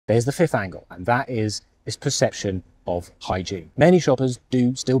there's the fifth angle, and that is this perception of hygiene. Many shoppers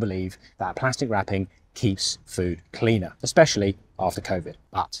do still believe that plastic wrapping keeps food cleaner, especially after COVID.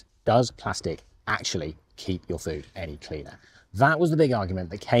 But does plastic actually keep your food any cleaner? That was the big argument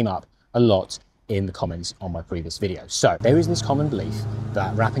that came up a lot in the comments on my previous video. So there is this common belief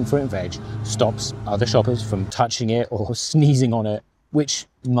that wrapping fruit and veg stops other shoppers from touching it or sneezing on it, which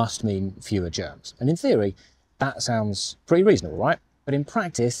must mean fewer germs. And in theory, that sounds pretty reasonable, right? But in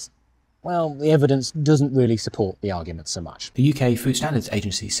practice, well, the evidence doesn't really support the argument so much. The UK Food Standards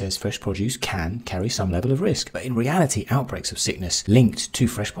Agency says fresh produce can carry some level of risk, but in reality, outbreaks of sickness linked to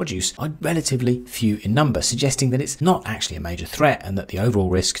fresh produce are relatively few in number, suggesting that it's not actually a major threat and that the overall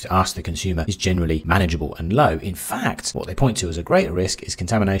risk to us, the consumer, is generally manageable and low. In fact, what they point to as a greater risk is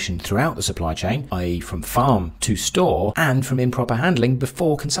contamination throughout the supply chain, i.e. from farm to store, and from improper handling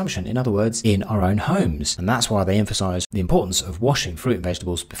before consumption, in other words, in our own homes. And that's why they emphasise the importance of washing fruit and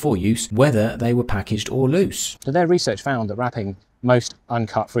vegetables before use, whether they were packaged or loose. So their research found that wrapping most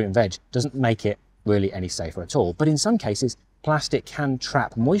uncut fruit and veg doesn't make it really any safer at all. But in some cases, plastic can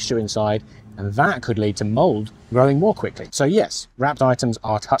trap moisture inside, and that could lead to mold growing more quickly. So yes, wrapped items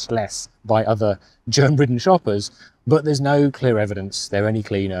are touched less by other germ-ridden shoppers, but there's no clear evidence they're any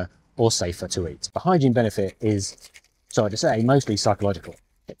cleaner or safer to eat. The hygiene benefit is, sorry to say, mostly psychological.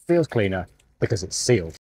 It feels cleaner because it's sealed.